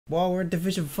Wow, we're in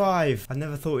Division 5. I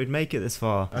never thought we'd make it this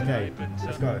far. Okay,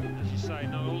 let's go. As you say,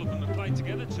 not all of them have played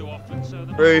together too often, so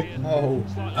the Through. Oh,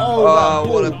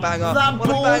 What a banger. That What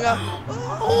ball. a banger.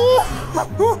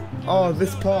 Oh,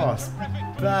 this pass.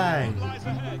 Bang.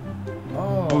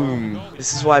 Oh. Boom.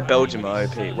 This is why Belgium are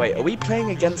OP. Wait, are we playing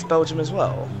against Belgium as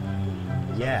well?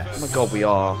 Yes. Oh my god, we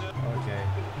are. Okay.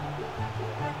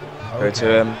 Go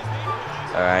to him.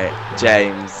 Alright.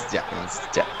 James.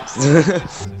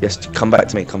 Yes, come back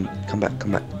to me. Come back.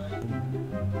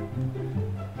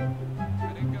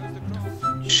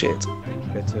 Shit.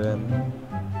 Go to him.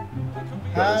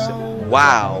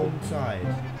 Wow.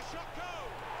 Onside.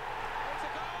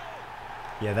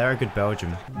 Yeah, they're a good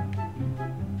Belgium.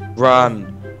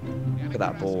 Run. Look at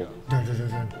that ball. No.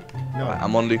 Right,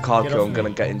 I'm on Lukaku. I'm gonna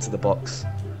get into the box.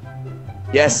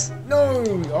 Yes. No.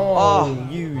 Oh, Oh.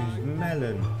 you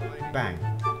melon. Bang.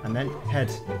 And then head.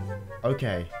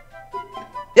 Okay.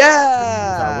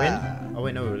 Yeah. Is that a win? Oh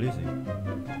wait, no, we're losing.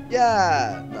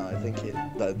 Yeah. No, I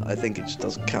think it just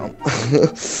doesn't count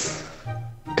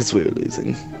because we were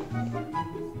losing.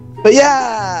 But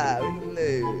yeah, we can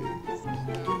lose.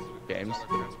 James.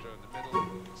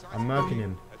 I'm murking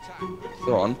him.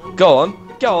 Go on,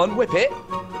 whip it.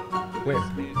 Whip.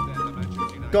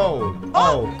 Goal.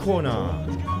 Oh, corner.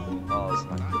 Oh, it's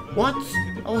fine. What?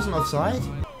 I wasn't offside.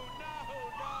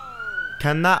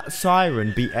 Can that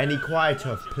siren be any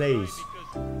quieter, please?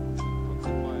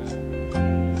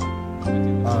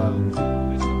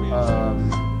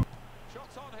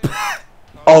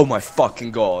 Oh my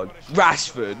fucking god,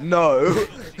 Rashford, no.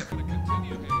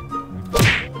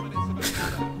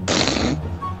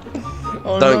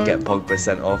 Oh, Don't no. get Pogba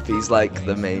sent off. He's like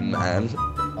the main man.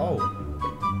 Oh.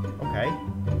 Okay.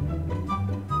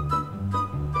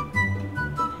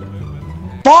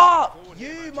 Fuck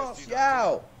you,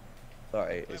 Martial.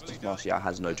 Sorry, it's just Martial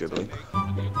has no dribbling.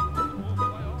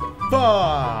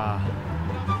 Bah!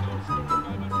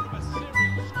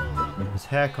 His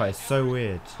haircut is so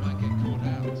weird.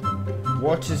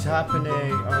 What is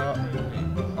happening?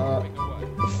 What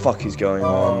the fuck is going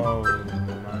on?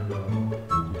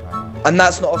 Oh, And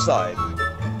that's not offside.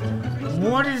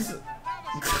 what is?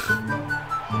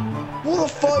 What the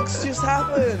fuck's just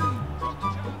happened?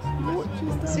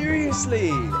 Seriously?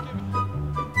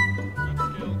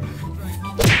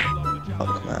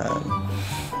 Fuck, man.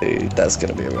 Dude, that's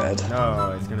gonna be a red.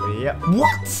 No, it's gonna be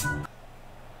What?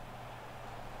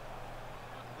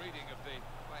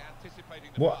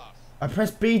 What? I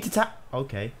pressed B to tap.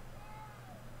 Okay.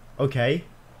 Okay.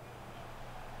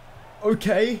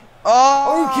 Okay.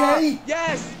 Oh! Okay.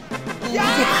 Yes!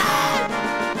 Yes!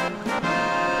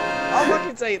 I'll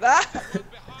fucking take that.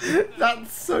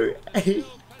 That's so ace.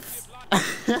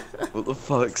 What the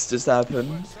fuck's just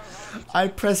happened? I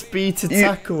pressed B to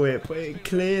tackle it, but it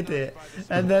cleared it,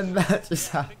 and then that just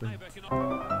happened.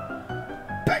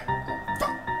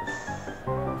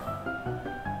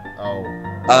 Oh.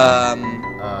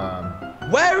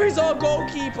 Where is our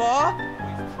goalkeeper?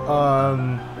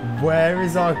 Where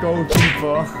is our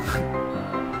goalkeeper?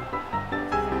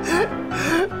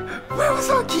 Where was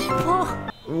our keeper?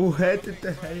 Where did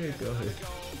the hair go?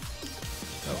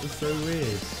 That was so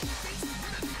weird.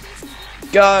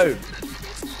 Go!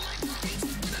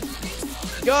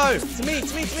 Go! To me!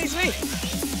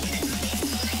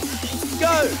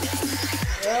 Go!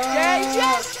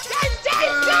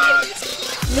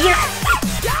 Yes!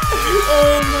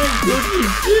 Oh my god, we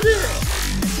did it!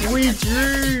 We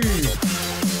drew!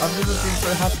 I've never been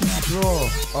so happy to draw.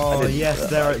 Oh yes,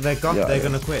 they're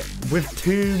gonna quit. With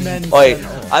 2 men. Wait,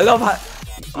 I love how.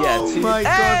 Yeah, oh my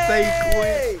god, they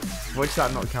quit. What's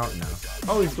that not count now?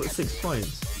 Oh, he's got 6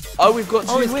 points. Oh, we've got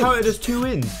 2 it's wins. counted as 2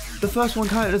 wins. The first one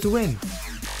counted as a win.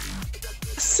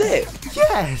 Sick.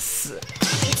 Yes!